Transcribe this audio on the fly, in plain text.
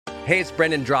Hey, it's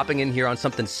Brendan dropping in here on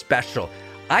something special.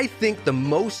 I think the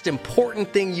most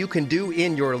important thing you can do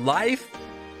in your life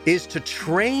is to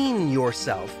train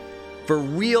yourself for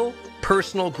real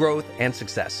personal growth and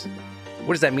success.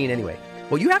 What does that mean anyway?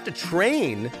 Well, you have to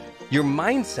train your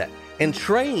mindset and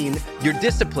train your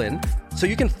discipline so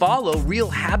you can follow real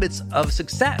habits of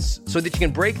success, so that you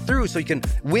can break through, so you can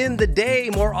win the day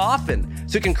more often,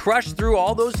 so you can crush through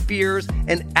all those fears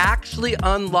and actually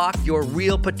unlock your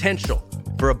real potential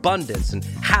for abundance and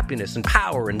happiness and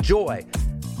power and joy.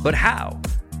 But how?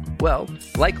 Well,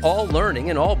 like all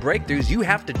learning and all breakthroughs, you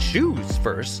have to choose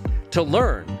first to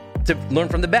learn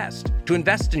from the best, to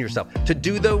invest in yourself, to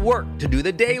do the work, to do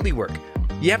the daily work.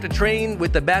 You have to train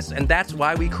with the best, and that's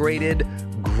why we created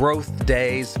Growth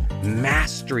Day's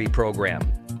Mastery Program.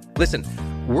 Listen,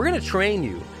 we're going to train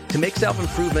you to make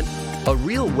self-improvement a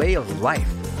real way of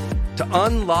life, to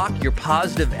unlock your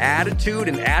positive attitude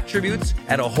and attributes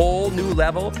at a whole new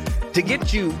level, to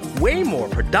get you way more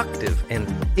productive and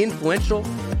influential,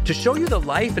 to show you the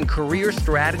life and career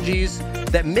strategies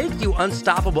that make you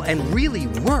unstoppable and really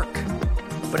work.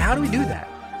 But how do we do that?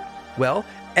 Well,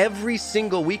 every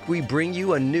single week we bring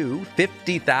you a new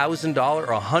 $50,000 or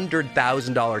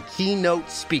 $100,000 keynote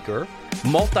speaker,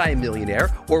 multimillionaire,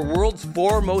 or world's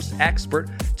foremost expert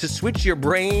to switch your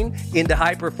brain into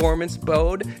high performance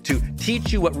mode, to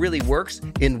teach you what really works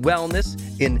in wellness,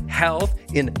 in health,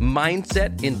 in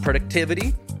mindset, in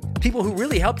productivity. People who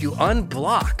really help you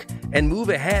unblock and move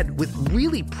ahead with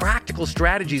really practical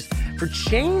strategies for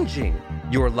changing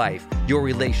your life, your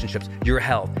relationships, your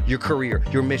health, your career,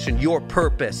 your mission, your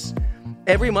purpose.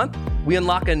 Every month, we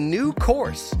unlock a new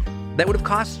course that would have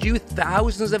cost you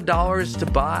thousands of dollars to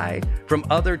buy from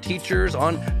other teachers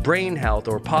on brain health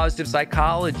or positive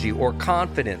psychology or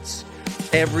confidence.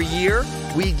 Every year,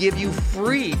 we give you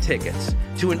free tickets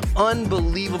to an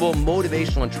unbelievable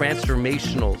motivational and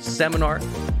transformational seminar.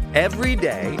 Every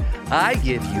day, I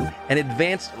give you an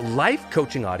advanced life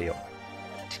coaching audio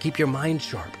to keep your mind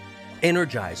sharp,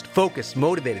 energized, focused,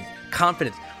 motivated,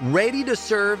 confident, ready to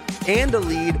serve and to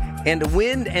lead and to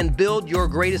win and build your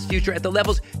greatest future at the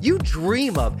levels you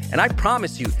dream of. And I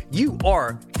promise you, you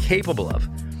are capable of.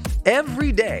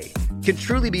 Every day can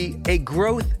truly be a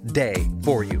growth day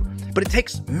for you. But it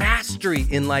takes mastery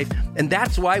in life, and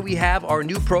that's why we have our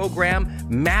new program,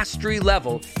 Mastery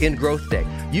Level in Growth Day.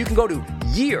 You can go to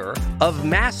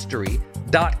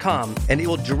yearofmastery.com, and it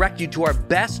will direct you to our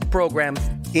best program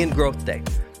in Growth Day.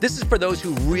 This is for those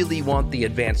who really want the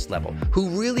advanced level, who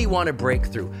really want to break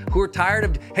through, who are tired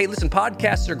of, hey, listen,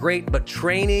 podcasts are great, but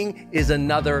training is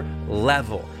another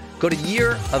level. Go to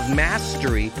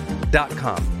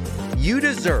yearofmastery.com. You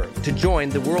deserve to join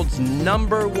the world's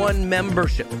 #1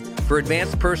 membership for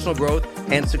advanced personal growth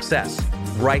and success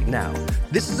right now.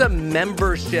 This is a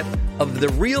membership of the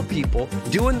real people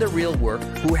doing the real work,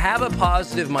 who have a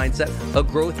positive mindset, a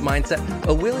growth mindset,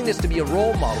 a willingness to be a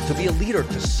role model, to be a leader,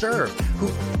 to serve, who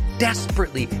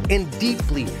desperately and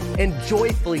deeply and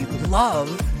joyfully love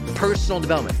personal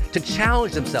development, to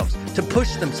challenge themselves, to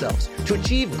push themselves, to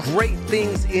achieve great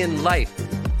things in life.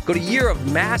 Go to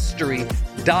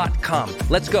yearofmastery.com.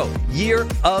 Let's go.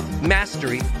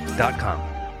 yearofmastery.com.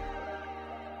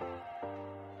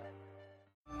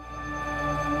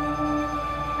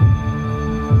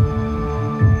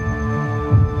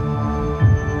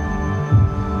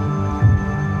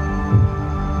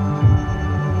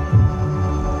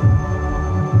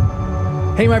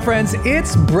 Hey, my friends,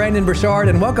 it's Brendon Burchard,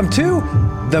 and welcome to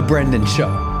The Brendan Show.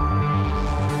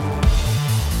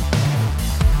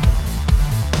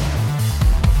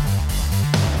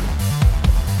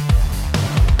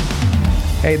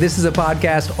 Hey, this is a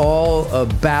podcast all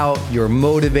about your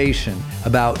motivation,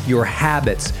 about your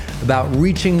habits, about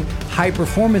reaching high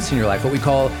performance in your life, what we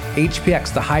call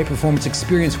HPX, the high performance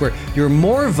experience, where you're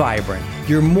more vibrant,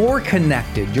 you're more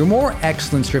connected, you're more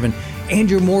excellence-driven, and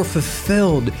you're more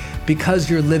fulfilled because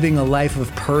you're living a life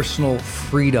of personal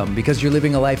freedom, because you're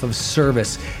living a life of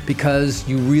service, because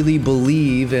you really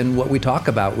believe in what we talk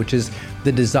about, which is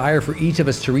the desire for each of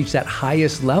us to reach that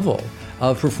highest level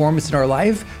of performance in our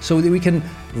life so that we can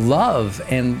love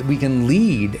and we can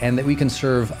lead and that we can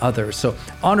serve others. So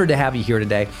honored to have you here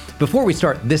today. Before we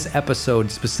start this episode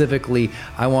specifically,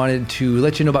 I wanted to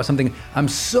let you know about something I'm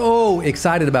so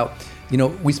excited about. You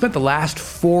know, we spent the last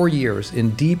 4 years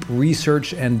in deep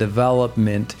research and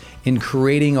development in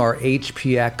creating our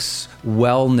HPX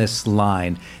wellness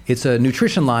line. It's a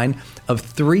nutrition line of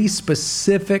 3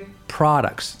 specific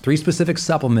products, 3 specific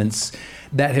supplements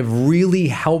that have really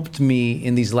helped me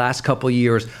in these last couple of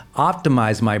years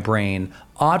optimize my brain,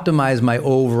 optimize my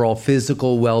overall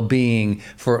physical well-being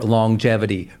for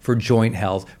longevity, for joint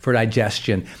health, for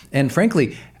digestion, and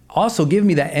frankly, also give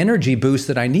me that energy boost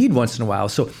that I need once in a while.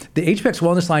 So the HPX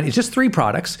Wellness line is just 3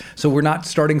 products. So we're not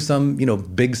starting some,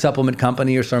 big supplement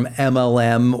company or some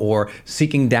MLM or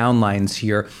seeking downlines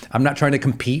here. I'm not trying to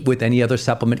compete with any other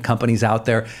supplement companies out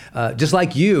there. Just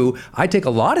like you, I take a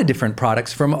lot of different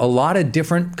products from a lot of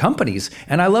different companies,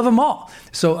 and I love them all.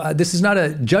 So this is not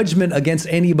a judgment against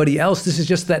anybody else. This is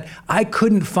just that I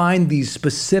couldn't find these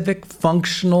specific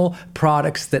functional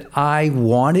products that I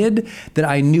wanted, that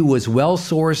I knew was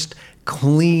well-sourced,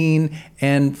 clean,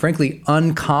 and frankly,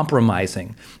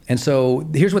 uncompromising. And so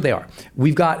here's what they are.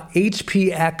 We've got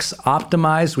HPX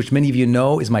Optimized, which many of you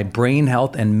know is my brain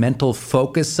health and mental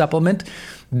focus supplement.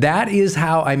 That is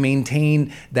how I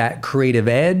maintain that creative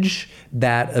edge,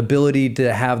 that ability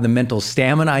to have the mental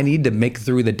stamina I need to make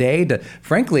through the day, to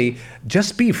frankly,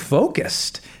 just be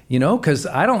focused, because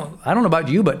I don't know about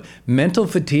you, but mental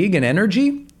fatigue and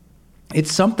energy,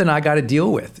 it's something I got to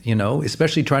deal with,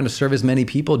 especially trying to serve as many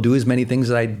people, do as many things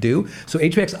that I do. So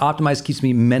HPX Optimized keeps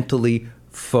me mentally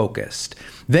focused.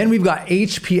 Then we've got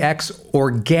HPX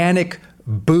Organic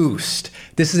Boost.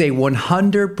 This is a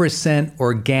 100%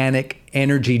 organic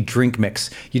energy drink mix.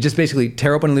 You just basically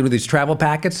tear open one of these travel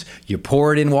packets, you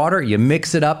pour it in water, you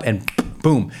mix it up, and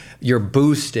boom, you're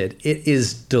boosted. It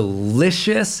is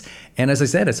delicious. And as I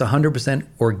said, it's 100%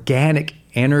 organic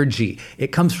energy.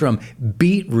 It comes from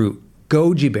beetroot,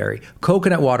 goji berry,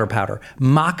 coconut water powder,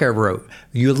 maca root,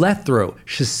 eleuthero,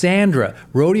 schisandra,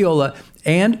 rhodiola,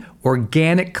 and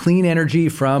organic clean energy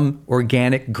from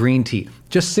organic green tea.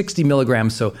 Just 60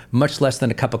 milligrams, so much less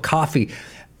than a cup of coffee.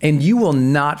 And you will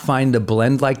not find a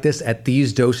blend like this at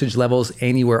these dosage levels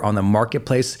anywhere on the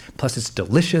marketplace. Plus, it's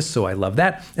delicious, so I love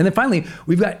that. And then finally,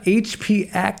 we've got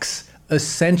HPX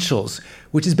Essentials,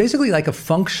 which is basically like a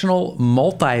functional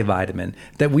multivitamin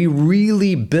that we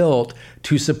really built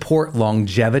to support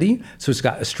longevity. So it's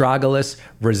got astragalus,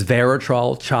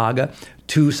 resveratrol, chaga,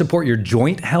 to support your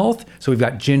joint health. So we've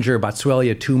got ginger,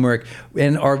 boswellia, turmeric,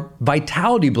 and our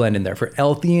vitality blend in there for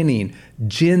L-theanine,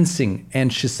 ginseng,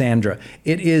 and schisandra.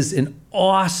 It is an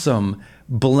awesome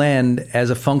blend as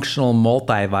a functional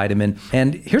multivitamin.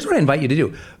 And here's what I invite you to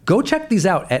do. Go check these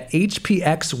out at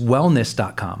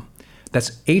hpxwellness.com.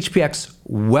 That's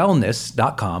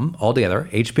hpxwellness.com, all together,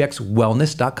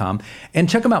 hpxwellness.com, and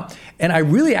check them out. And I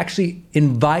really actually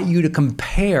invite you to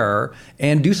compare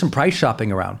and do some price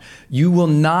shopping around. You will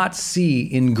not see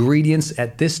ingredients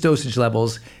at this dosage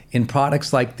levels in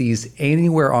products like these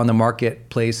anywhere on the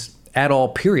marketplace at all,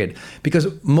 period, because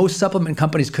most supplement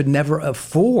companies could never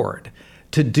afford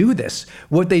to do this.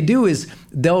 What they do is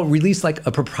they'll release like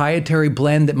a proprietary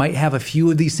blend that might have a few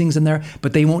of these things in there,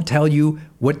 but they won't tell you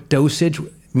what dosage,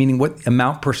 meaning what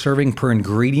amount per serving per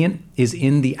ingredient is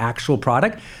in the actual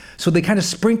product. So they kind of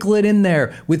sprinkle it in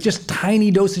there with just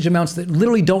tiny dosage amounts that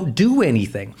literally don't do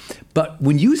anything. But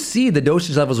when you see the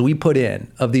dosage levels we put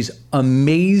in of these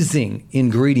amazing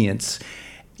ingredients,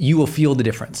 you will feel the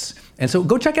difference. And so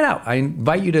go check it out. I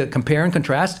invite you to compare and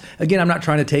contrast. Again, I'm not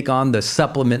trying to take on the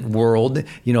supplement world.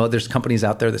 There's companies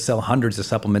out there that sell hundreds of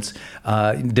supplements,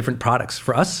 different products.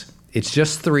 For us, it's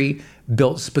just 3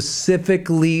 built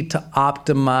specifically to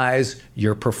optimize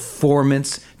your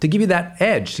performance, to give you that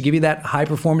edge, to give you that high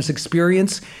performance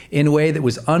experience in a way that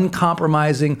was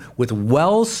uncompromising with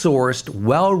well-sourced,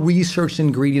 well-researched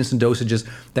ingredients and dosages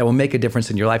that will make a difference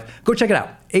in your life. Go check it out,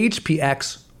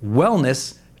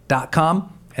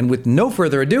 hpxwellness.com. And with no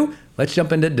further ado, let's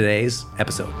jump into today's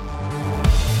episode.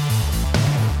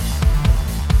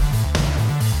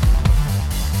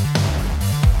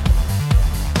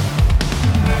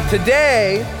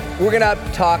 Today, we're gonna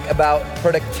talk about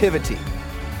productivity,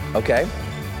 okay?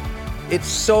 It's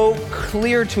so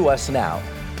clear to us now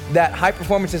that high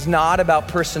performance is not about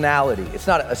personality. It's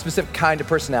not a specific kind of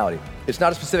personality. It's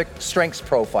not a specific strengths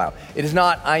profile. It is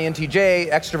not INTJ,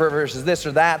 extrovert versus this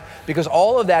or that, because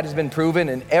all of that has been proven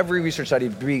in every research study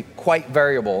to be quite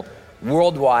variable,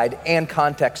 worldwide, and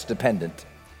context dependent.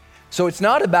 So it's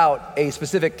not about a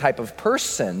specific type of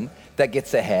person that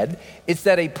gets ahead. It's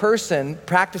that a person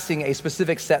practicing a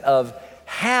specific set of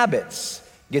habits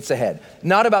gets ahead.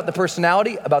 Not about the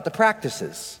personality, about the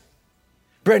practices.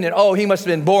 Brendan, he must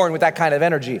have been born with that kind of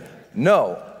energy.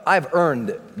 No, I've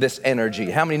earned this energy.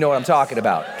 How many know what I'm talking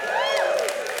about?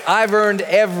 I've earned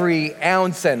every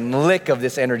ounce and lick of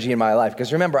this energy in my life.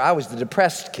 Because remember, I was the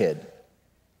depressed kid.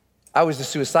 I was the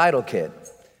suicidal kid.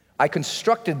 I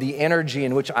constructed the energy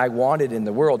in which I wanted in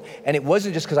the world. And it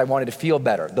wasn't just because I wanted to feel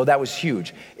better, though that was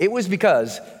huge. It was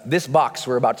because this box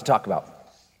we're about to talk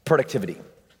about, productivity.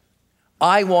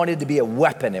 I wanted to be a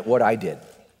weapon at what I did.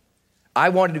 I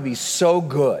wanted to be so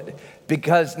good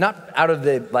because not out of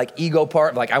the ego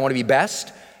part, I want to be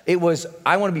best. It was,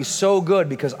 I want to be so good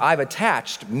because I've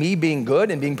attached me being good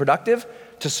and being productive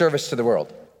to service to the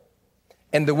world.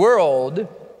 And the world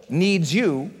needs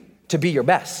you to be your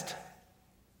best.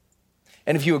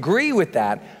 And if you agree with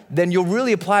that, then you'll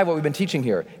really apply what we've been teaching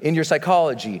here in your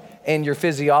psychology and your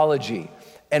physiology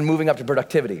and moving up to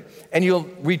productivity. And you'll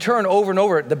return over and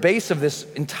over. The base of this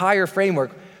entire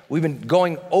framework, we've been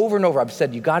going over and over. I've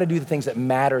said, you got to do the things that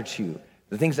matter to you.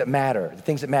 The things that matter, the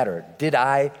things that matter. Did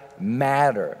I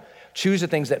matter? Choose the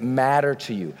things that matter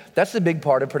to you. That's the big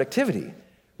part of productivity.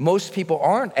 Most people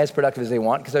aren't as productive as they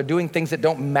want because they're doing things that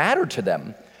don't matter to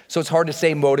them. So it's hard to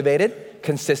stay motivated,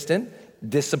 consistent,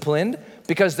 disciplined,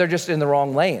 because they're just in the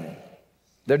wrong lane.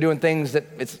 They're doing things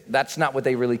that's not what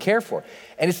they really care for.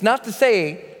 And it's not to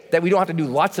say that we don't have to do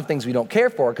lots of things we don't care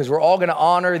for, because we're all gonna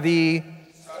honor the,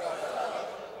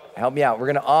 help me out, we're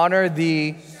gonna honor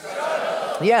the,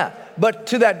 yeah, but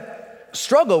to that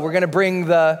struggle, we're gonna bring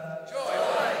the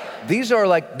joy. These are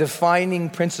like defining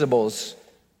principles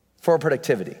for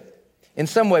productivity. In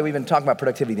some way, we've been talking about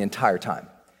productivity the entire time.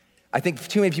 I think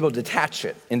too many people detach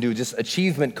it into just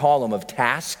achievement column of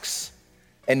tasks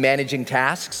and managing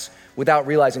tasks without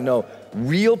realizing, no,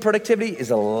 real productivity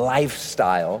is a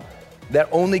lifestyle that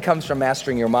only comes from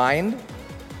mastering your mind,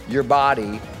 your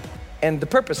body, and the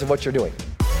purpose of what you're doing.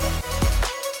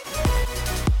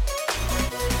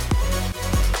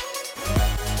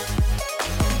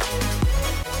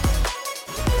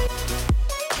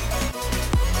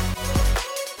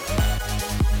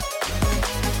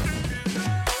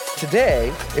 Today,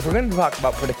 if we're going to talk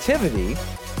about productivity,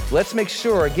 let's make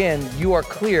sure, again, you are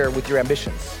clear with your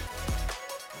ambitions.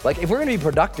 Like, if we're going to be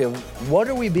productive, what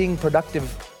are we being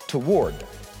productive toward?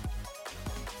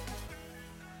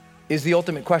 Is the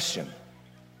ultimate question.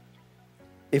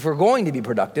 If we're going to be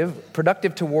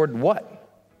productive toward what?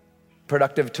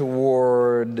 Productive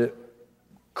toward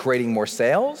creating more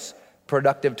sales?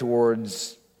 Productive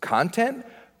towards content?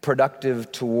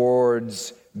 Productive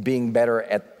towards being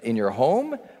better in your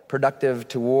home? Productive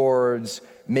towards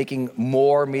making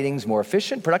more meetings more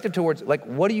efficient? Productive towards, like,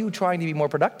 what are you trying to be more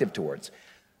productive towards?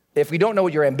 If we don't know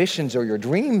what your ambitions or your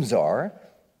dreams are,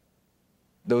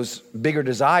 those bigger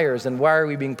desires, then why are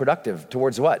we being productive?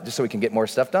 Towards what? Just so we can get more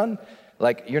stuff done?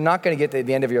 Like, you're not gonna get to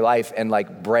the end of your life and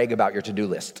like brag about your to-do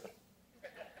list.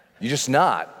 You're just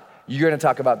not. You're gonna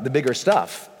talk about the bigger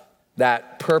stuff,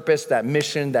 that purpose, that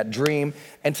mission, that dream.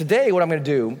 And today, what I'm gonna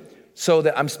do, so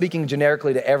that I'm speaking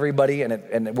generically to everybody and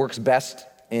it works best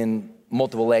in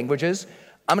multiple languages,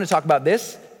 I'm gonna talk about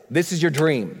this. This is your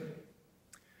dream.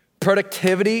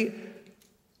 Productivity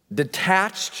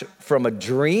detached from a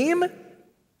dream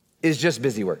is just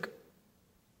busy work.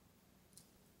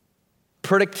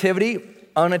 Productivity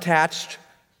unattached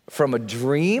from a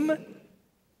dream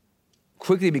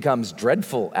quickly becomes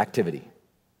dreadful activity.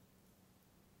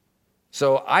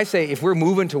 So I say, if we're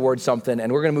moving towards something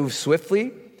and we're gonna move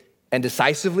swiftly and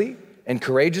decisively and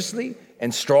courageously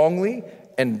and strongly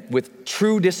and with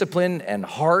true discipline and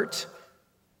heart,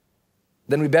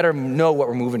 then we better know what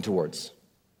we're moving towards,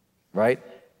 right?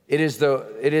 It is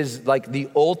like the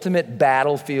ultimate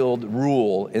battlefield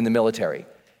rule in the military,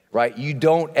 right? You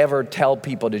don't ever tell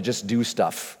people to just do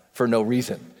stuff for no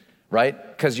reason, right?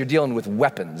 Because you're dealing with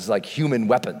weapons, like human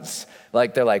weapons.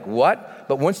 Like, they're like, what?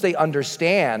 But once they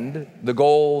understand the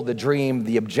goal, the dream,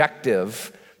 the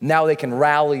objective, now they can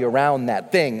rally around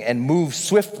that thing and move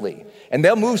swiftly. And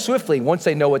they'll move swiftly once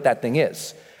they know what that thing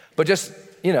is. But just,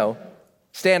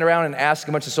 stand around and ask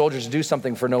a bunch of soldiers to do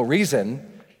something for no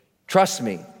reason, trust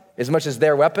me, as much as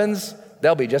their weapons,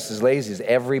 they'll be just as lazy as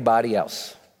everybody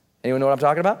else. Anyone know what I'm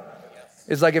talking about? Yes.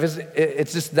 It's like,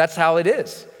 it's just, that's how it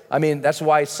is. I mean, that's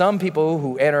why some people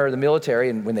who enter the military,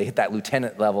 and when they hit that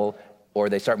lieutenant level, or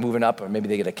they start moving up, or maybe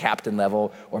they get a captain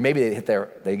level, or maybe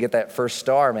they get that first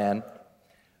star, man.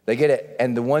 They get it.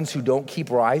 And the ones who don't keep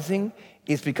rising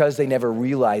is because they never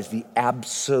realize the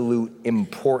absolute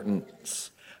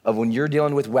importance of, when you're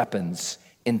dealing with weapons,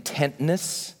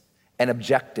 intentness and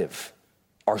objective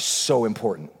are so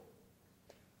important.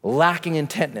 Lacking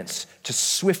intentness to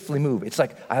swiftly move. It's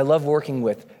like, I love working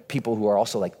with people who are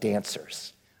also like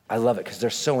dancers. I love it because they're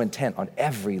so intent on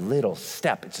every little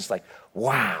step. It's just like,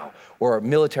 wow. Or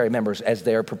military members as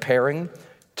they're preparing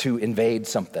to invade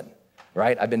something,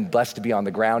 right? I've been blessed to be on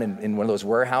the ground in one of those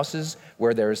warehouses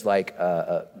where there's like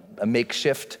a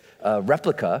makeshift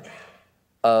replica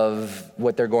of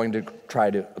what they're going to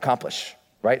try to accomplish,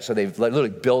 right? So they've literally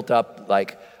built up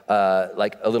like a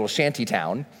little shanty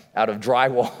town out of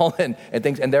drywall and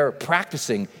things, and they're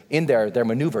practicing in their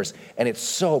maneuvers, and it's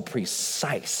so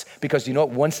precise because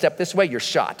one step this way, you're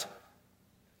shot.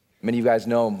 Many of you guys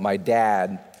know my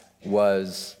dad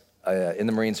was in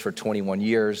the Marines for 21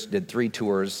 years, did 3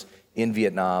 tours in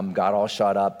Vietnam, got all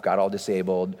shot up, got all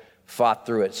disabled, fought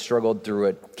through it, struggled through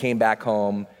it, came back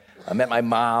home. I met my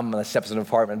mom on the steps of an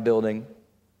apartment building.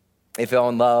 They fell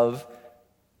in love.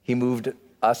 He moved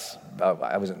us,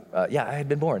 I had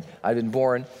been born. I'd been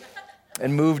born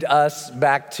and moved us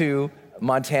back to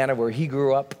Montana where he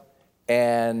grew up.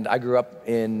 And I grew up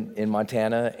in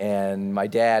Montana, and my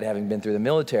dad, having been through the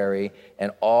military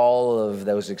and all of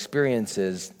those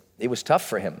experiences, it was tough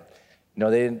for him. You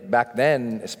know, they didn't, back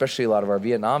then, especially a lot of our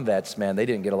Vietnam vets, man, they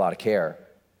didn't get a lot of care.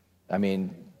 I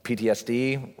mean,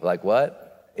 PTSD, like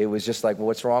what? It was just like, well,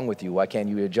 what's wrong with you? Why can't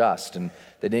you adjust? And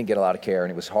they didn't get a lot of care,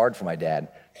 and it was hard for my dad,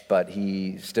 but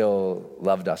he still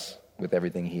loved us with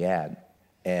everything he had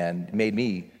and made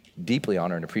me deeply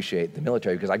honor and appreciate the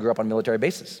military because I grew up on military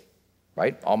bases.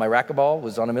 Right? All my racquetball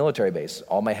was on a military base.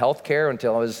 All my health care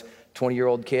until I was a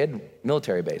 20-year-old kid,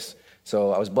 military base.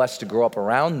 So I was blessed to grow up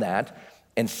around that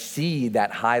and see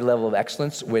that high level of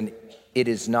excellence when it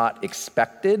is not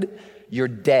expected. You're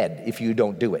dead if you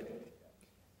don't do it.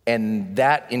 And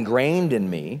that ingrained in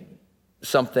me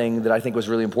something that I think was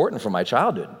really important from my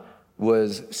childhood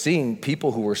was seeing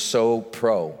people who were so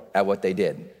pro at what they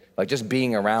did. Like just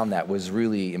being around that was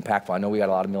really impactful. I know we got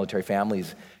a lot of military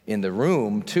families in the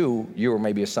room too. You were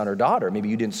maybe a son or daughter. Maybe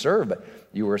you didn't serve, but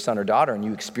you were a son or daughter and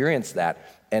you experienced that.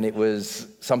 And it was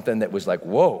something that was like,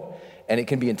 whoa, and it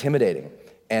can be intimidating.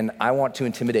 And I want to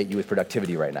intimidate you with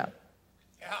productivity right now.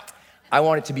 Yeah. I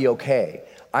want it to be okay.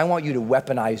 I want you to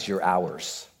weaponize your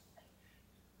hours.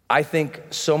 I think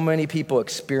so many people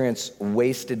experience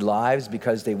wasted lives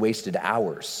because they wasted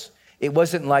hours. It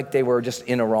wasn't like they were just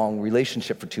in a wrong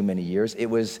relationship for too many years. It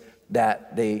was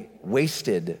that they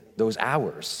wasted those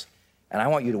hours. And I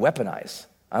want you to weaponize.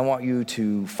 I want you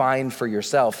to find for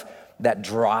yourself that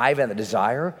drive and the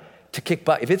desire to kick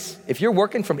butt. If you're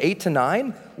working from 8 to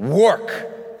 9,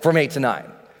 work from 8 to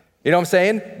 9. You know what I'm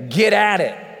saying? Get at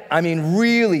it. I mean,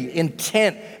 really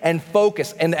intent and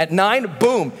focus. And at 9,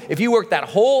 boom, if you work that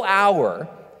whole hour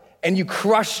and you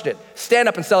crushed it, stand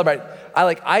up and celebrate.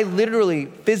 I literally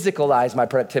physicalize my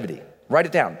productivity. Write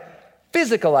it down.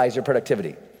 Physicalize your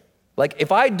productivity. Like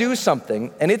if I do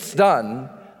something and it's done,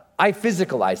 I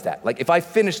physicalize that. Like if I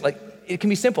finish, like it can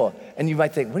be simple. And you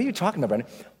might think, what are you talking about,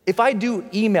 Brendan? If I do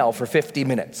email for 50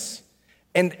 minutes,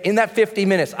 and in that 50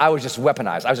 minutes, I was just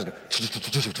weaponized. I was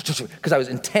just, because I was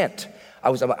intent.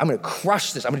 I'm gonna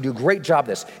crush this. I'm gonna do a great job of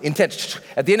this. Intent.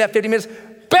 At the end of that 50 minutes,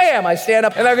 bam, I stand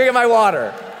up and I go get my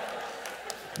water.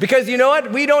 Because you know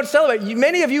what? We don't celebrate.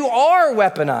 Many of you are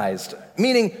weaponized,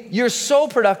 meaning you're so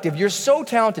productive, you're so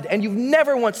talented, and you've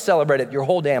never once celebrated your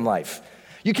whole damn life.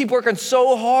 You keep working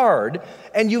so hard,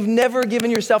 and you've never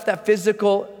given yourself that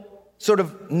physical sort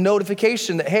of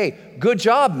notification that, hey, good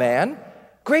job, man.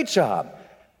 Great job.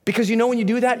 Because you know when you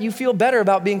do that, you feel better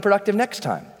about being productive next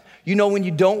time. You know when you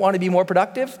don't want to be more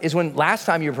productive is when last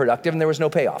time you were productive and there was no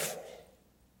payoff.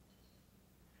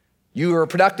 You were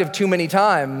productive too many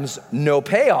times, no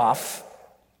payoff.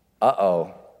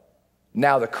 Uh-oh.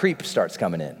 Now the creep starts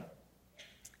coming in,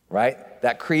 right?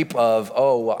 That creep of,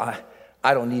 oh, well,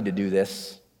 I don't need to do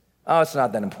this. Oh, it's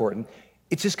not that important.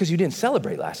 It's just because you didn't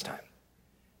celebrate last time.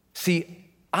 See,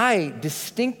 I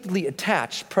distinctly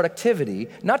attach productivity,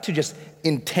 not to just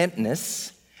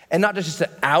intentness and not just an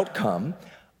outcome.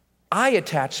 I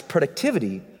attach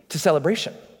productivity to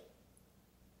celebration.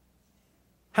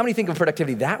 How many think of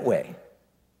productivity that way?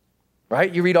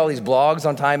 Right? You read all these blogs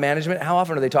on time management. How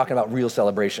often are they talking about real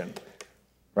celebration?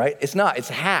 Right? It's not, it's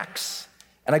hacks.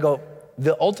 And I go,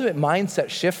 the ultimate mindset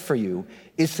shift for you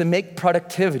is to make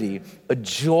productivity a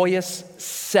joyous,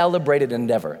 celebrated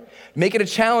endeavor. Make it a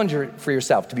challenge for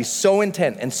yourself to be so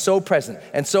intent and so present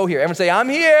and so here. Everyone say, I'm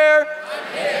here.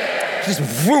 I'm here. Just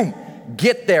vroom,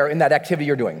 get there in that activity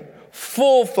you're doing.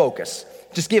 Full focus.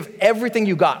 Just give everything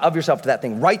you got of yourself to that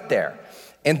thing right there.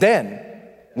 And then,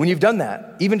 when you've done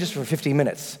that, even just for 15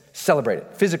 minutes, celebrate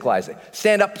it, physicalize it.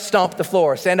 Stand up, stomp the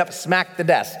floor, stand up, smack the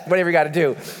desk, whatever you gotta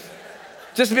do.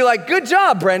 Just be like, good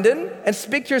job, Brendan, and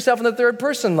speak to yourself in the third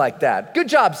person like that. Good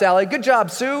job, Sally, good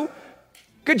job, Sue.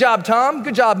 Good job, Tom,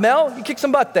 good job, Mel. You kicked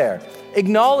some butt there.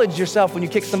 Acknowledge yourself when you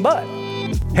kick some butt.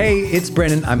 Hey, it's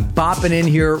Brendan. I'm bopping in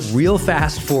here real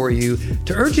fast for you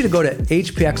to urge you to go to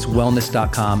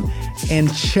hpxwellness.com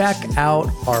and check out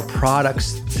our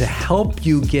products to help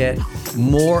you get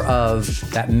more of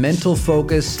that mental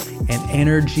focus and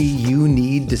energy you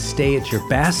need to stay at your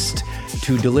best,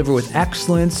 to deliver with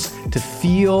excellence, to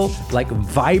feel like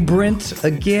vibrant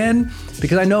again.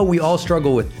 because I know we all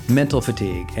struggle with mental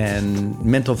fatigue and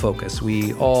mental focus.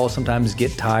 We all sometimes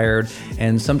get tired,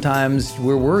 and sometimes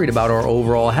we're worried about our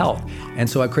overall health. And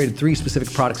so I created 3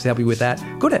 specific products to help you with that.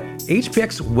 Go to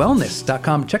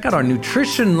hpxwellness.com, check out our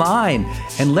nutrition line,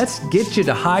 and let's get you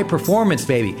to high performance,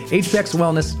 baby.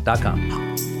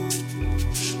 hpxwellness.com.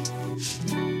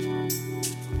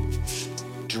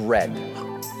 Dread.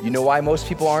 You know why most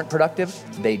people aren't productive?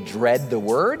 They dread the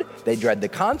word, they dread the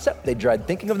concept, they dread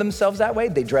thinking of themselves that way,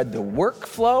 they dread the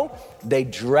workflow, they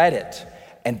dread it.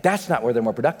 And that's not where they're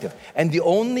more productive. And the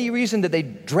only reason that they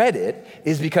dread it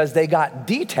is because they got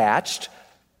detached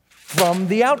from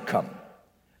the outcome.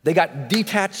 They got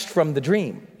detached from the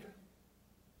dream.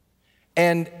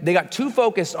 And they got too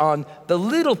focused on the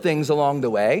little things along the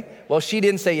way. Well, she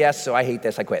didn't say yes, so I hate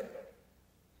this, I quit.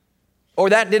 Or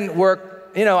that didn't work.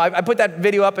 You know, I put that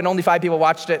video up and only 5 people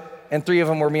watched it, and 3 of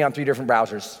them were me on 3 different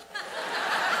browsers.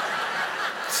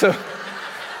 So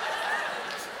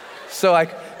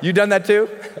you done that too?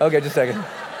 Okay, just a second.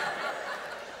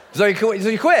 So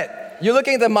you quit. You're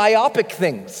looking at the myopic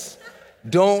things.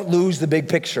 Don't lose the big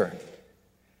picture.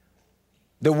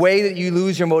 The way that you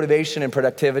lose your motivation and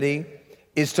productivity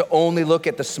is to only look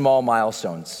at the small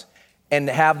milestones and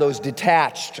have those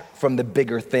detached from the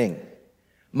bigger thing.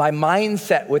 My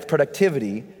mindset with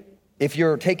productivity, if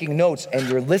you're taking notes and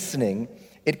you're listening,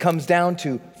 it comes down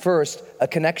to first a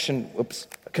connection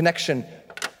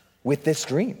with this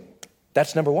dream.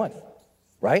 That's number 1,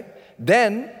 right?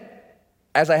 Then,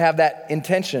 as I have that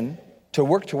intention to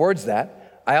work towards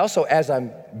that, I also, as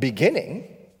I'm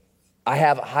beginning, I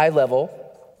have a high level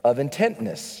of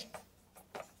intentness.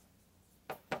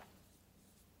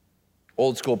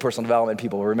 Old school personal development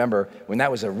people remember when that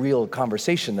was a real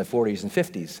conversation in the 40s and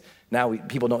 50s. Now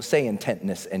people don't say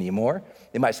intentness anymore.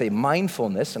 They might say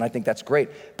mindfulness, and I think that's great.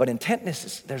 But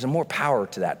intentness, there's more power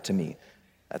to that to me.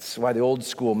 That's why the old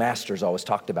school masters always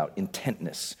talked about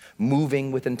intentness,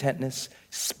 moving with intentness,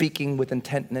 speaking with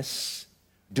intentness,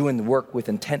 doing the work with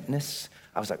intentness.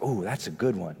 I was like, oh, that's a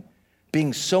good one.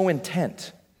 Being so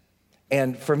intent.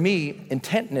 And for me,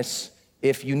 intentness,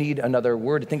 if you need another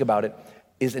word to think about it,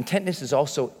 is intentness is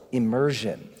also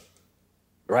immersion,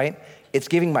 right? It's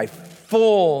giving my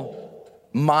full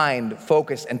mind,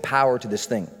 focus, and power to this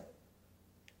thing.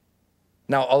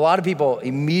 Now, a lot of people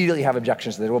immediately have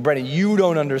objections to that. Well, Brendan, you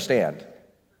don't understand.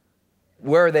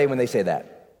 Where are they when they say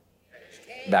that?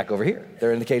 Back over here.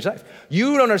 They're in the cage life.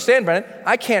 You don't understand, Brendan.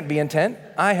 I can't be intent.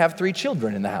 I have 3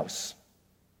 children in the house.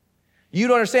 You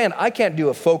don't understand. I can't do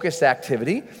a focused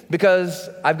activity because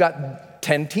I've got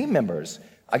 10 team members.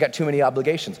 I got too many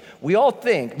obligations. We all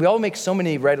make so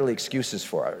many readily excuses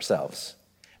for ourselves.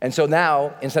 And so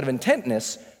now, instead of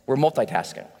intentness, we're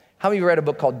multitasking. How many of you read a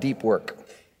book called Deep Work?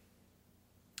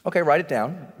 Okay, write it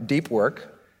down. Deep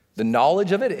Work. The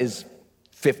knowledge of it is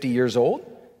 50 years old,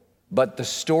 but the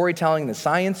storytelling, the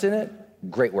science in it,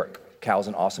 great work. Cal's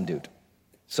an awesome dude.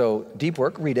 So Deep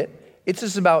Work, read it. It's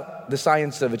just about the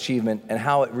science of achievement and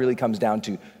how it really comes down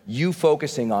to you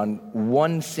focusing on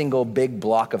one single big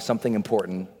block of something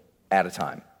important at a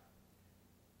time.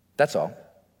 That's all.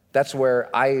 That's where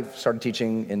I started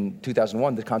teaching in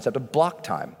 2001 the concept of block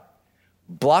time.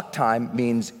 Block time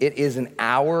means it is an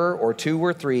hour or 2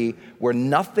 or 3 where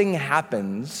nothing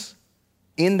happens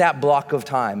in that block of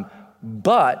time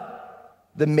but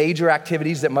the major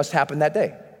activities that must happen that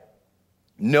day.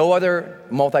 No other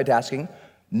multitasking,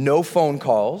 no phone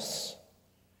calls,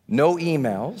 no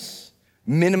emails,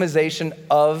 minimization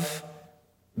of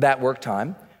that work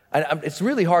time. And it's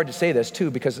really hard to say this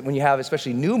too, because when you have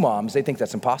especially new moms, they think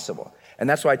that's impossible. And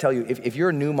that's why I tell you, if you're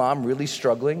a new mom really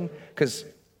struggling, because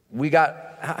we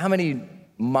got, how many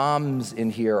moms in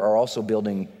here are also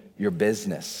building your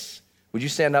business? Would you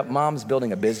stand up, moms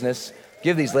building a business?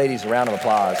 Give these ladies a round of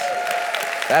applause.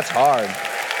 That's hard.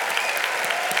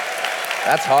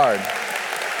 That's hard.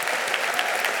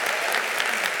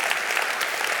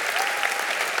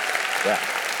 Yeah.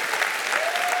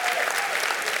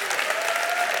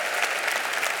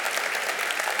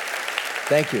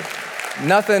 Thank you.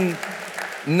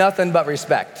 Nothing but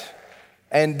respect.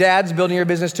 And dads building your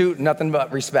business too, nothing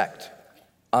but respect.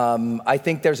 I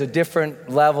think there's a different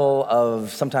level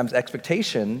of sometimes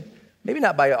expectation, maybe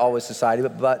not by always society,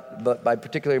 but by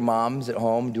particularly moms at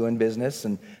home doing business,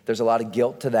 and there's a lot of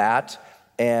guilt to that,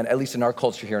 and at least in our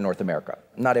culture here in North America,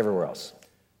 not everywhere else.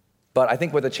 But I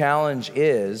think what the challenge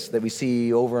is that we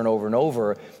see over and over and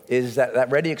over is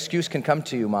that ready excuse can come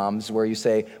to you, moms, where you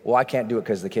say, well, I can't do it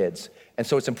because of the kids. And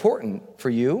so it's important for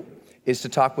you is to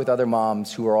talk with other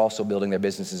moms who are also building their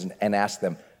businesses and ask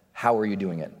them, how are you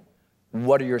doing it?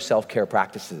 What are your self-care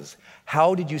practices?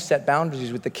 How did you set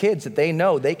boundaries with the kids that they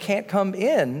know they can't come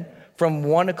in from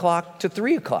 1 o'clock to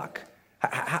 3 o'clock?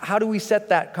 How do we set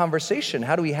that conversation?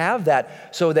 How do we have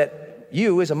that so that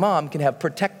you as a mom can have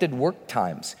protected work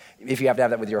times? If you have to have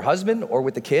that with your husband or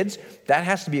with the kids, that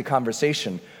has to be a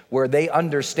conversation where they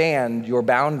understand your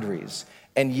boundaries.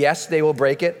 And yes, they will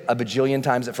break it a bajillion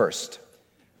times at first.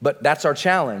 But that's our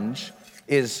challenge,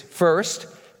 is first,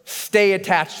 stay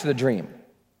attached to the dream.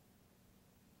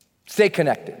 Stay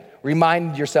connected.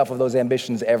 Remind yourself of those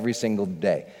ambitions every single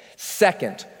day.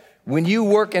 Second, when you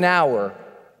work an hour,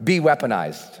 be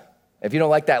weaponized. If you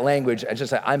don't like that language,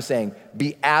 I'm saying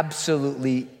be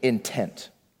absolutely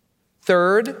intent.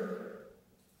 Third,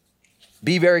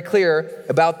 be very clear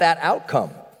about that outcome.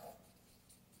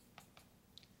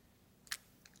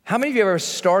 How many of you have ever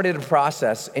started a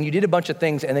process and you did a bunch of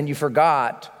things and then you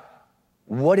forgot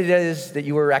what it is that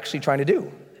you were actually trying to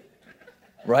do,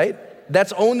 right?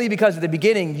 That's only because at the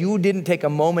beginning, you didn't take a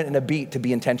moment and a beat to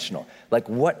be intentional.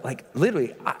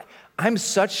 Literally, I'm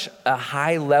such a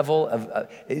high level of,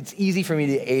 it's easy for me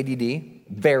to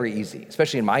ADD, very easy.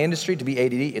 Especially in my industry, to be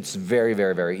ADD, it's very,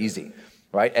 very, very easy,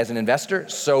 right? As an investor,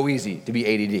 so easy to be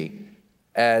ADD.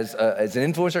 As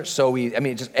an influencer, so easy. I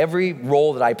mean, just every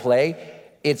role that I play,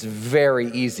 it's very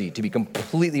easy to be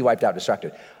completely wiped out,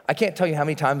 distracted. I can't tell you how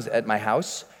many times at my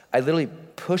house, I literally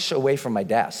push away from my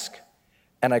desk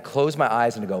and I close my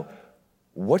eyes and I go,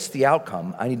 what's the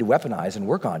outcome I need to weaponize and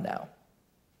work on now?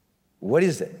 What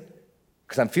is it?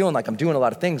 Because I'm feeling like I'm doing a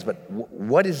lot of things, but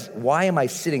why am I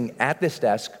sitting at this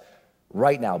desk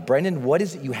right now? Brendan, what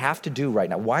is it you have to do right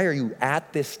now? Why are you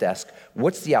at this desk?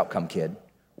 What's the outcome, kid?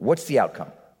 What's the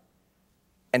outcome?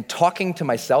 And talking to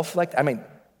myself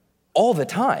all the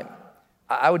time.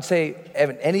 I would say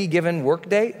any given work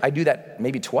day, I do that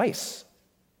maybe twice.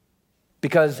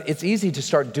 Because it's easy to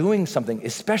start doing something,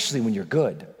 especially when you're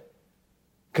good.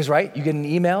 Because, right, you get an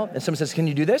email and someone says, can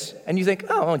you do this? And you think,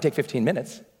 it'll only take 15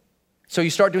 minutes. So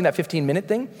you start doing that 15-minute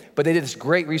thing, but they did this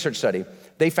great research study.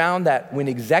 They found that when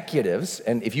executives,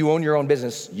 and if you own your own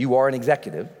business, you are an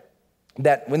executive,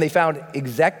 that when they found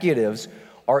executives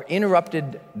are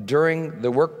interrupted during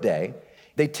the workday,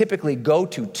 they typically go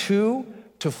to 2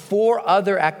 to 4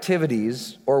 other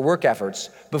activities or work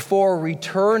efforts before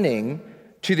returning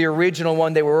to the original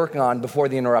one they were working on before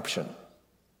the interruption.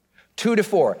 2 to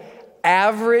 4.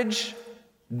 Average,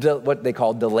 what they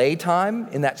call delay time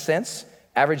in that sense,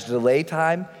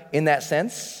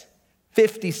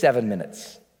 57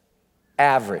 minutes.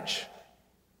 Average.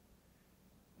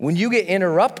 When you get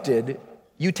interrupted,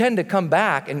 you tend to come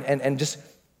back and just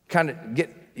kind of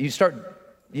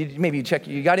maybe you check,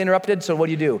 you got interrupted, so what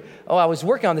do? I was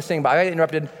working on this thing, but I got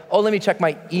interrupted. Let me check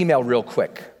my email real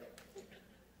quick.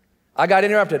 I got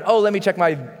interrupted. Let me check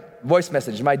my voice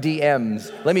message, my DMs.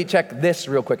 Let me check this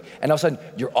real quick. And all of a sudden,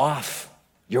 you're off.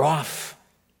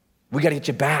 We gotta get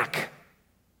you back.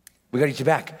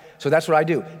 So that's what I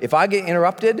do. If I get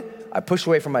interrupted, I push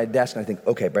away from my desk and I think,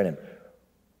 okay, Brendan,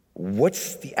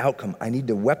 what's the outcome? I need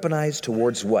to weaponize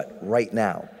towards what right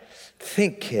now?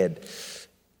 Think, kid.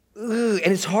 And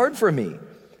it's hard for me.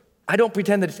 I don't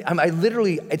pretend that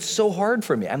it's so hard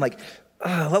for me. I'm like,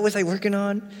 what was I working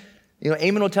on?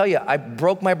 Eamon will tell you, I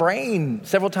broke my brain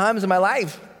several times in my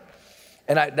life.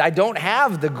 And I don't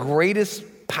have the greatest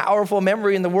powerful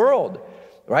memory in the world,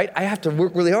 right? I have to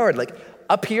work really hard. Like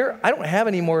up here, I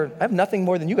have nothing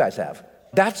more than you guys have.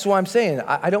 That's why I'm saying,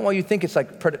 I don't want you to think it's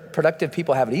like productive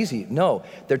people have it easy. No,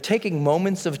 they're taking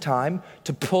moments of time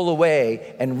to pull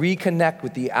away and reconnect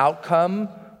with the outcome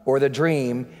or the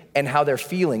dream and how they're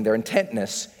feeling, their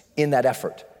intentness in that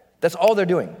effort. That's all they're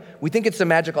doing. We think it's a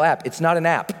magical app. It's not an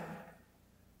app.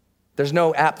 There's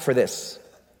no app for this,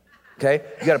 okay?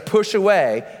 You gotta push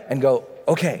away and go,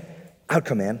 okay,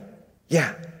 outcome, man.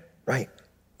 Yeah, right,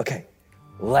 okay,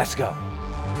 let's go.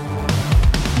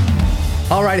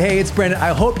 All right, hey, it's Brendan. I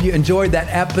hope you enjoyed that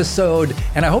episode,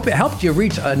 and I hope it helped you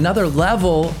reach another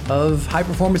level of high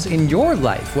performance in your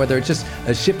life, whether it's just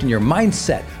a shift in your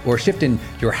mindset or a shift in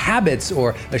your habits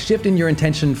or a shift in your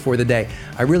intention for the day.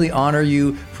 I really honor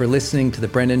you for listening to The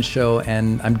Brendan Show,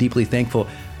 and I'm deeply thankful.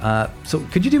 So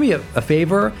could you do me a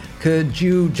favor? Could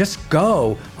you just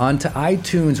go onto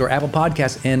iTunes or Apple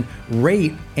Podcasts and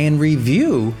rate and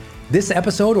review this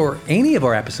episode or any of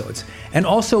our episodes? And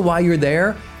also while you're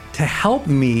there, to help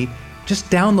me, just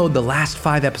download the last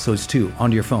 5 episodes too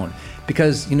onto your phone.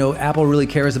 Because, Apple really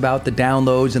cares about the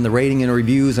downloads and the rating and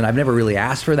reviews, and I've never really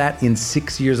asked for that in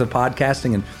 6 years of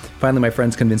podcasting, and finally my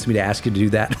friends convinced me to ask you to do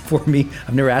that for me.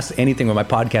 I've never asked anything with my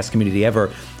podcast community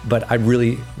ever, but I'd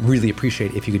really, really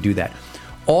appreciate it if you could do that.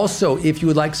 Also, if you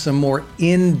would like some more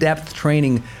in-depth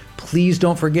training, please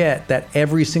don't forget that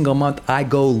every single month I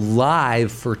go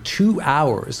live for 2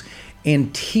 hours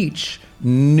and teach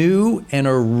new and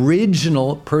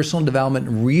original personal development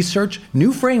research,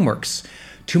 new frameworks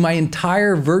to my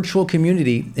entire virtual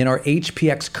community in our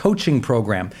HPX coaching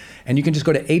program. And you can just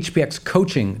go to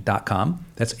hpxcoaching.com.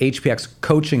 That's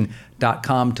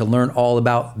hpxcoaching.com to learn all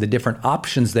about the different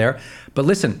options there. But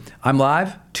listen, I'm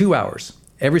live 2 hours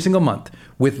every single month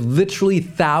with literally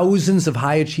thousands of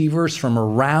high achievers from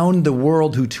around the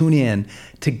world who tune in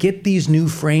to get these new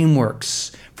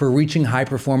frameworks for reaching high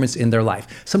performance in their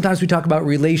life. Sometimes we talk about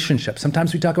relationships.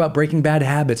 Sometimes we talk about breaking bad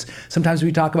habits. Sometimes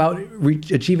we talk about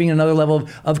achieving another level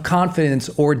of confidence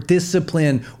or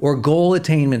discipline or goal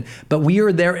attainment. But we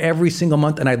are there every single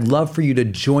month, and I'd love for you to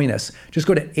join us. Just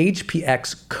go to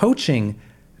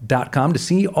hpxcoaching.com to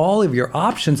see all of your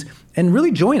options and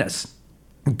really join us.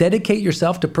 Dedicate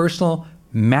yourself to personal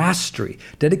mastery.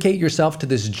 Dedicate yourself to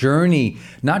this journey,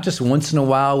 not just once in a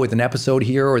while with an episode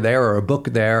here or there or a book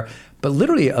there, but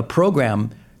literally a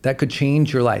program that could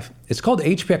change your life. It's called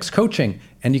HPX Coaching,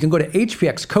 and you can go to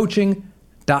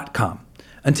hpxcoaching.com.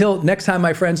 Until next time,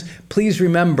 my friends, please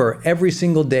remember every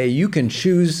single day you can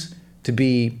choose to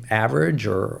be average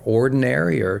or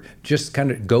ordinary or just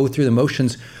kind of go through the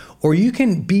motions, or you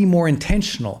can be more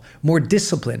intentional, more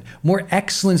disciplined, more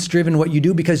excellence-driven in what you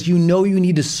do because you know you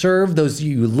need to serve those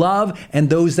you love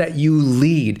and those that you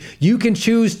lead. You can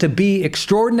choose to be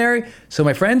extraordinary. So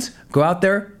my friends, go out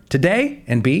there today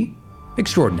and be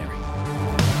extraordinary.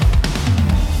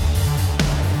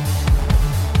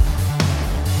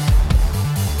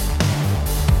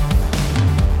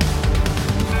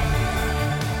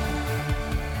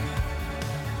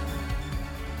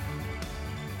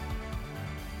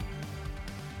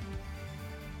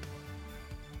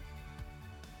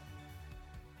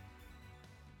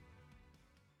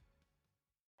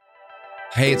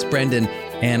 Hey, it's Brendan,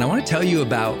 and I want to tell you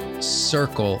about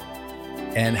Circle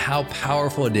and how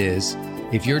powerful it is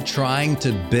if you're trying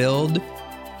to build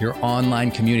your online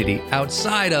community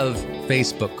outside of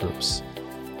Facebook groups.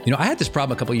 You know, I had this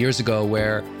problem a couple years ago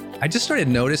where I just started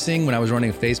noticing when I was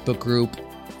running a Facebook group,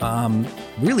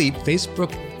 really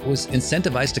Facebook was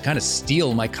incentivized to kind of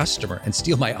steal my customer and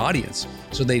steal my audience.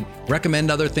 So they'd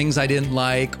recommend other things I didn't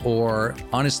like, or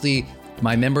honestly,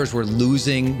 my members were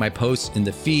losing my posts in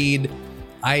the feed.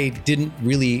 I didn't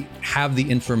really have the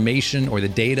information or the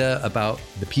data about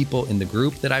the people in the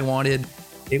group that I wanted.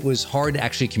 It was hard to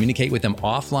actually communicate with them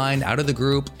offline, out of the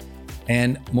group.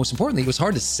 And most importantly, it was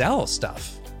hard to sell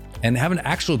stuff and have an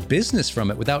actual business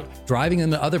from it without driving them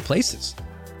to other places.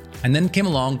 And then came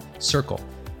along Circle.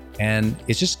 And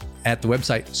it's just at the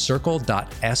website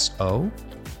circle.so.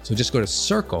 So just go to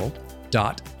circle.so.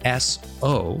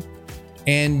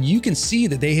 And you can see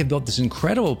that they have built this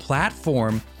incredible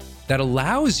platform that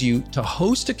allows you to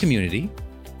host a community,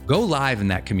 go live in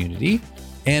that community,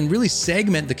 and really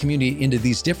segment the community into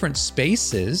these different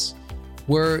spaces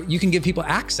where you can give people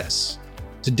access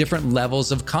to different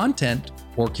levels of content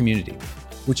or community,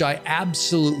 which I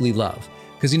absolutely love.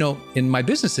 Because, you know, in my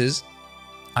businesses,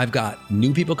 I've got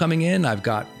new people coming in, I've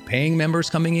got paying members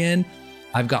coming in,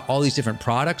 I've got all these different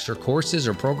products or courses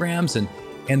or programs, and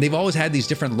they've always had these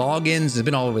different logins. It's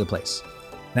been all over the place.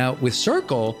 Now with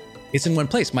Circle, it's in one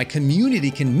place. My community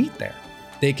can meet there.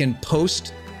 They can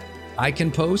post, I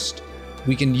can post.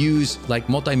 We can use like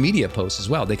multimedia posts as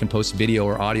well. They can post video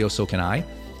or audio, so can I.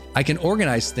 I can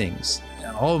organize things,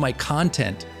 all of my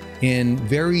content in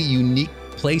very unique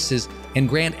places and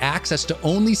grant access to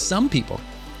only some people.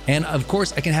 And of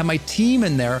course, I can have my team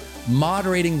in there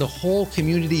moderating the whole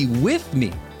community with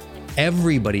me.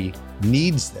 Everybody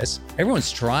needs this.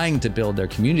 Everyone's trying to build their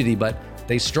community, but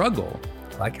they struggle.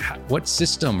 Like, what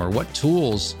system or what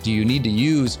tools do you need to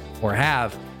use or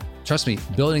have? Trust me,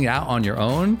 building it out on your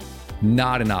own,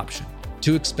 not an option.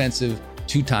 Too expensive,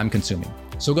 too time consuming.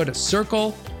 So go to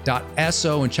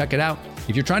circle.so and check it out.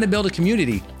 If you're trying to build a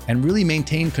community and really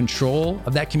maintain control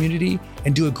of that community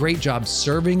and do a great job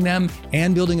serving them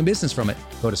and building a business from it,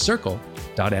 go to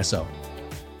circle.so.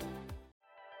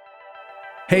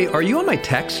 Hey, are you on my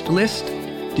text list?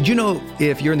 Did you know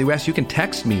if you're in the US, you can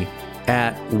text me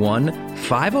at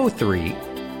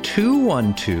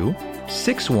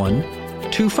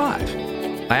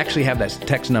 1-503-212-6125. I actually have that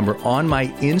text number on my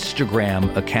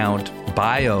Instagram account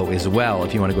bio as well,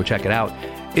 if you want to go check it out.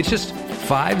 It's just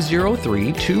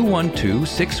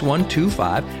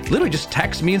 503-212-6125. Literally just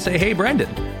text me and say, hey, Brendan.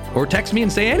 Or text me and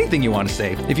say anything you want to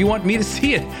say. If you want me to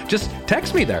see it, just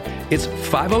text me there. It's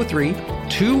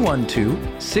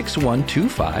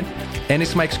 503-212-6125. And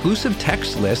it's my exclusive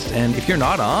text list. And if you're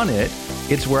not on it,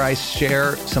 it's where I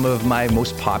share some of my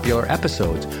most popular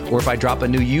episodes. Or if I drop a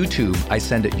new YouTube, I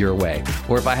send it your way.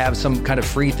 Or if I have some kind of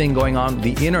free thing going on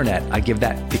the internet, I give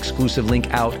that exclusive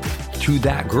link out to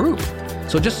that group.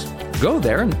 So just go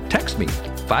there and text me,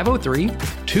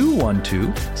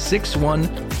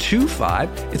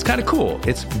 503-212-6125. It's kind of cool.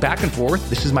 It's back and forth.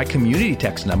 This is my community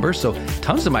text number. So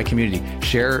tons of my community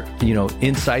share,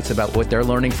 insights about what they're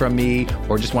learning from me,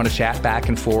 or just want to chat back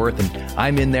and forth. And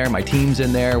I'm in there, my team's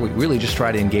in there. We really just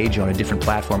try to engage you on a different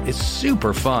platform. It's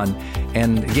super fun.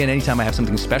 And again, anytime I have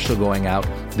something special going out,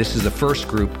 this is the first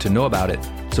group to know about it.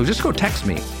 So just go text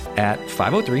me at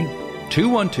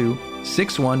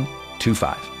 503-212-6125.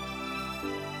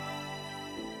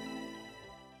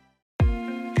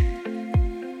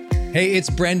 Hey,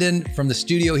 it's Brendan from the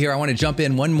studio here. I want to jump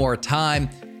in one more time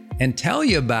and tell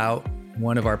you about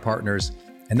one of our partners,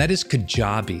 and that is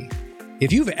Kajabi.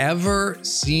 If you've ever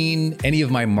seen any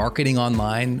of my marketing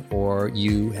online, or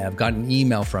you have gotten an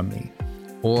email from me,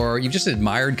 or you've just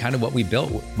admired kind of what we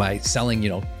built by selling,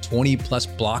 20 plus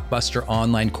blockbuster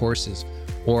online courses,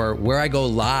 or where I go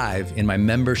live in my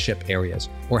membership areas,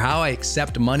 or how I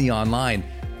accept money online,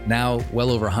 now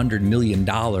well over $100 million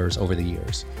over the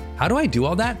years. How do I do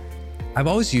all that? I've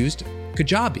always used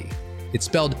Kajabi. It's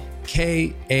spelled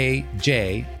Kajabi.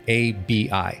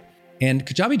 And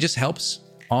Kajabi just helps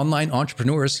online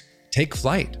entrepreneurs take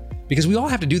flight, because we all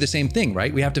have to do the same thing,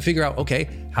 right? We have to figure out, okay,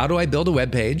 how do I build a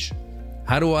web page?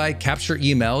 How do I capture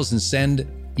emails and send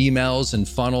emails and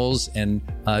funnels and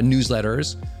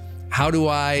newsletters? How do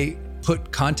I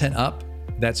put content up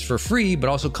that's for free, but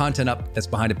also content up that's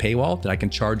behind a paywall that I can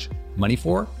charge money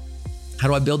for? How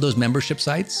do I build those membership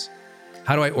sites?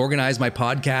 How do I organize my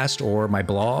podcast or my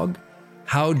blog?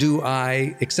 How do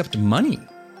I accept money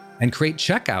and create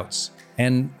checkouts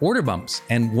and order bumps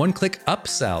and one-click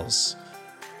upsells?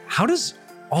 How does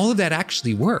all of that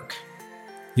actually work?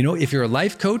 If you're a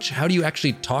life coach, how do you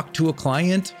actually talk to a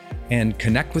client and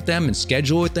connect with them and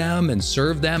schedule with them and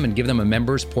serve them and give them a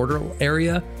members portal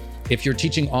area? If you're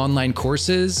teaching online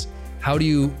courses, how do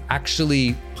you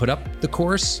actually put up the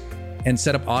course and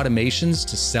set up automations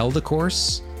to sell the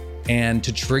course and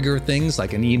to trigger things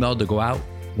like an email to go out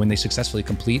when they successfully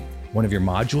complete one of your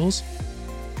modules?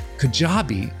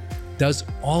 Kajabi does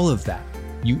all of that.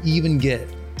 You even get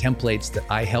templates that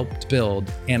I helped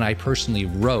build and I personally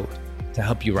wrote to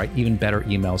help you write even better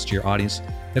emails to your audience.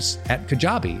 That's at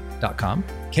kajabi.com,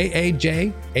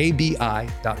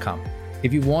 Kajabi.com.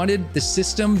 If you wanted the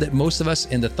system that most of us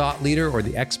in the thought leader or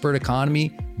the expert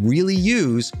economy really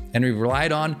use and we've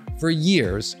relied on for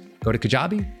years, go to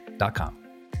kajabi.com.